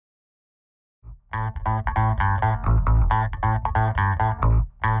Hey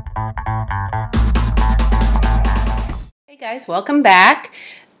guys, welcome back.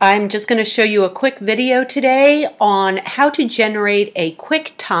 I'm just going to show you a quick video today on how to generate a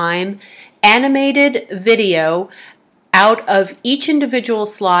QuickTime animated video out of each individual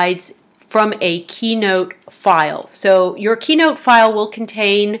slides from a Keynote file. So your Keynote file will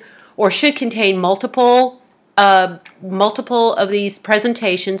contain or should contain multiple of these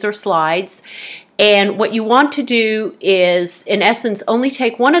presentations or slides, and what you want to do is in essence only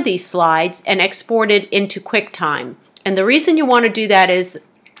take one of these slides and export it into QuickTime. And the reason you want to do that is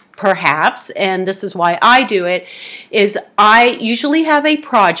perhaps, and this is why I do it, is I usually have a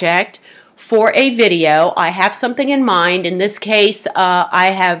project for a video. I have something in mind. In this case,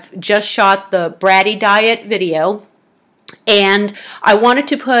 I have just shot the Bratty Diet video, and I wanted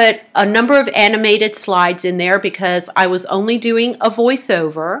to put a number of animated slides in there because I was only doing a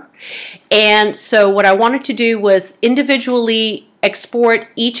voiceover. And so what I wanted to do was individually export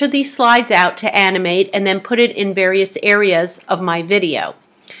each of these slides out to animate and then put it in various areas of my video.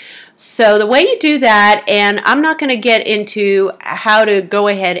 So the way you do that, and I'm not going to get into how to go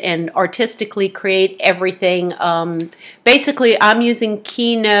ahead and artistically create everything. Basically, I'm using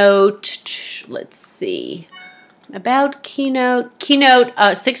Keynote, let's see, about Keynote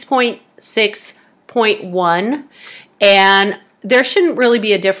 6.6.1, and there shouldn't really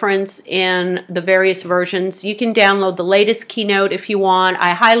be a difference in the various versions. You can download the latest Keynote if you want. I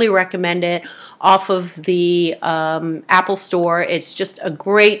highly recommend it off of the Apple Store. It's just a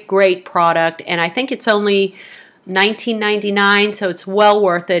great product, and I think it's only $19.99, so it's well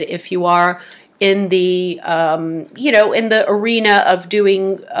worth it if you are in the in the arena of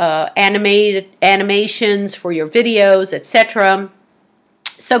doing animations for your videos, etc.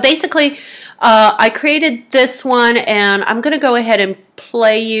 So basically, I created this one, and I'm going to go ahead and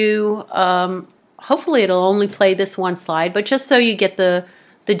play you. Hopefully, it'll only play this one slide, but just so you get the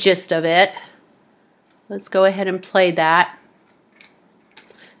gist of it, let's go ahead and play that.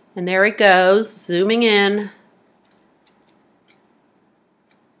 And there it goes, zooming in,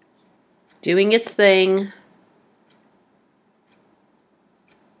 doing its thing.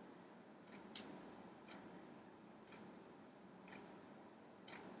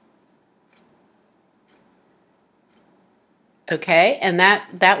 Okay, and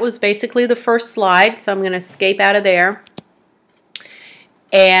that was basically the first slide, so I'm going to escape out of there.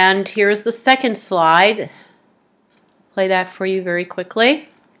 And here's the second slide. Play that for you very quickly.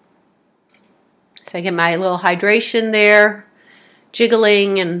 So I get my little hydration there,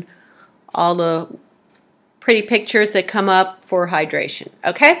 jiggling, and all the pretty pictures that come up for hydration.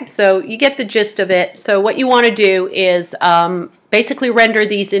 Okay, so you get the gist of it. So what you want to do is basically render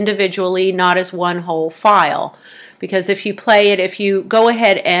these individually, not as one whole file. Because if you play it, if you go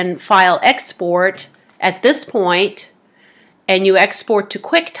ahead and file export at this point, and you export to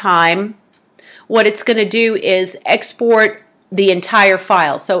QuickTime, what it's going to do is export the entire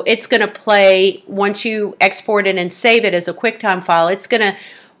file. So it's going to play, once you export it and save it as a QuickTime file, it's going to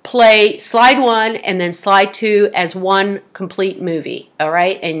play slide 1 and then slide 2 as one complete movie. All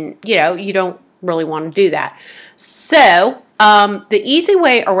right, and you don't really want to do that. So the easy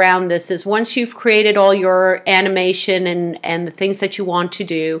way around this is once you've created all your animation and the things that you want to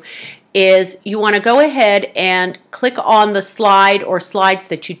do, is you want to go ahead and click on the slide or slides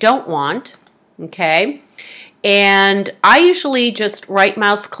that you don't want. Okay, and I usually just right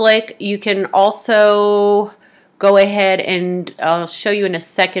mouse click. You can also go ahead and I'll show you in a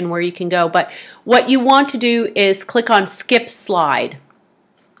second where you can go, but what you want to do is click on skip slide.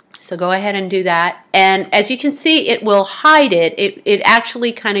 So go ahead and do that, and as you can see, it will hide it. It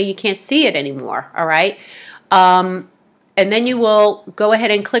actually kind of, you can't see it anymore. All right, and then you will go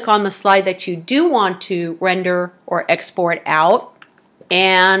ahead and click on the slide that you do want to render or export out.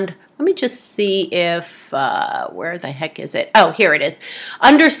 And let me just see if where the heck is it? Oh, here it is.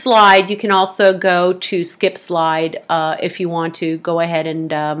 Under slide, you can also go to skip slide if you want to go ahead and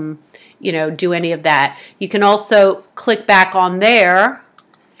do any of that. You can also click back on there.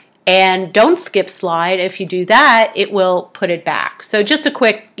 And don't skip slide. If you do that, it will put it back. So just a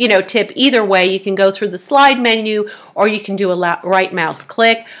quick, tip. Either way, you can go through the slide menu, or you can do a right mouse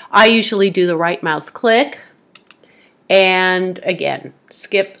click. I usually do the right mouse click. And again,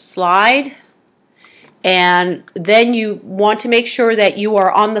 skip slide. And then you want to make sure that you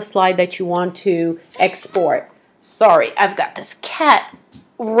are on the slide that you want to export. Sorry, I've got this cat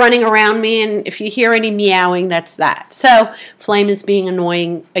running around me, and if you hear any meowing, that's that. So Flame is being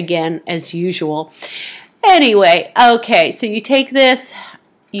annoying again as usual. Anyway, okay, so you take this,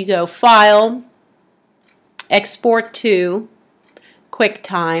 you go File, Export to,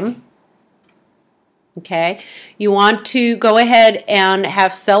 QuickTime, Okay, you want to go ahead and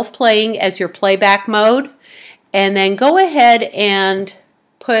have self-playing as your playback mode, and then go ahead and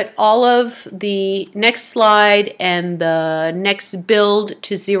put all of the next slide and the next build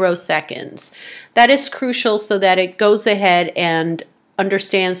to 0 seconds. That is crucial so that it goes ahead and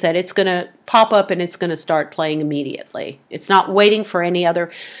understands that it's going to pop up and it's going to start playing immediately. It's not waiting for any other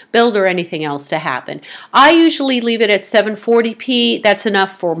build or anything else to happen. I usually leave it at 740p. That's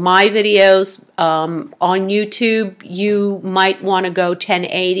enough for my videos. On YouTube, you might want to go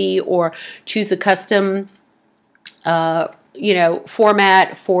 1080 or choose a custom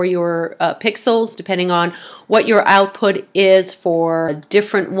format for your pixels, depending on what your output is for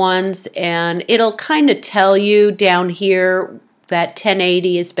different ones. And it'll kind of tell you down here that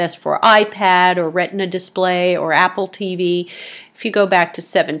 1080 is best for iPad or Retina display or Apple TV. If you go back to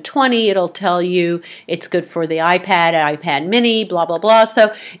 720, it'll tell you it's good for the iPad, iPad mini, blah, blah, blah.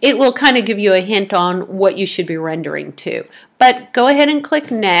 So it will kind of give you a hint on what you should be rendering to. But go ahead and click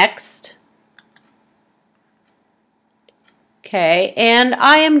Next. Okay, and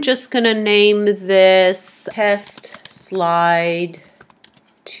I am just going to name this Test Slide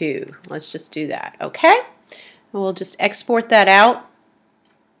 2. Let's just do that, okay? And we'll just export that out.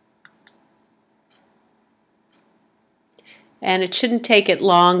 And it shouldn't take it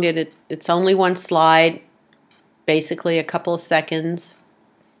long. It's only one slide, basically a couple of seconds.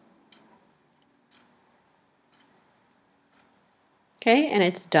 Okay, and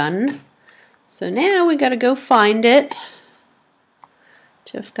it's done. So now we got to go find it.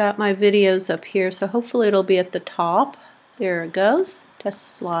 I've got my videos up here, so hopefully it'll be at the top. There it goes. Test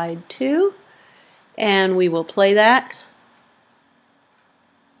Slide 2. And we will play that.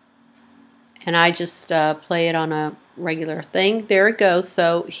 And I just play it on a regular thing. There it goes.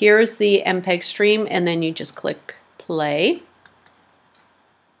 So here's the MPEG stream, and then you just click play.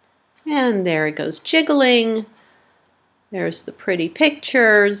 And there it goes, jiggling. There's the pretty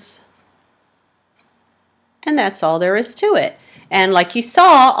pictures. And that's all there is to it. And like you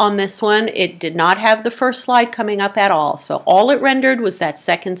saw on this one, it did not have the first slide coming up at all. So all it rendered was that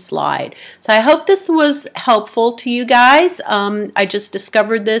second slide. So I hope this was helpful to you guys. I just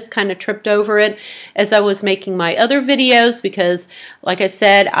discovered this, kind of tripped over it as I was making my other videos because, like I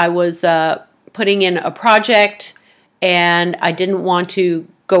said, I was putting in a project and I didn't want to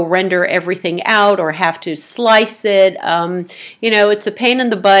go render everything out or have to slice it. It's a pain in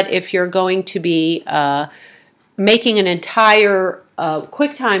the butt if you're going to be making an entire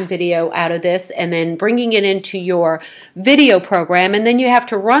QuickTime video out of this and then bringing it into your video program, and then you have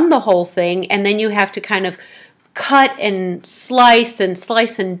to run the whole thing, and then you have to kind of cut and slice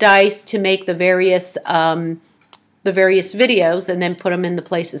and dice to make the various videos and then put them in the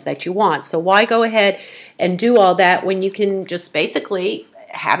places that you want. So why go ahead and do all that when you can just basically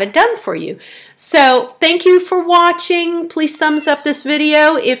have it done for you? So thank you for watching. Please thumbs up this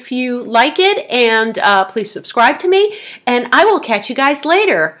video if you like it, and please subscribe to me, and I will catch you guys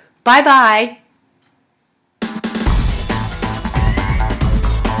later. Bye bye.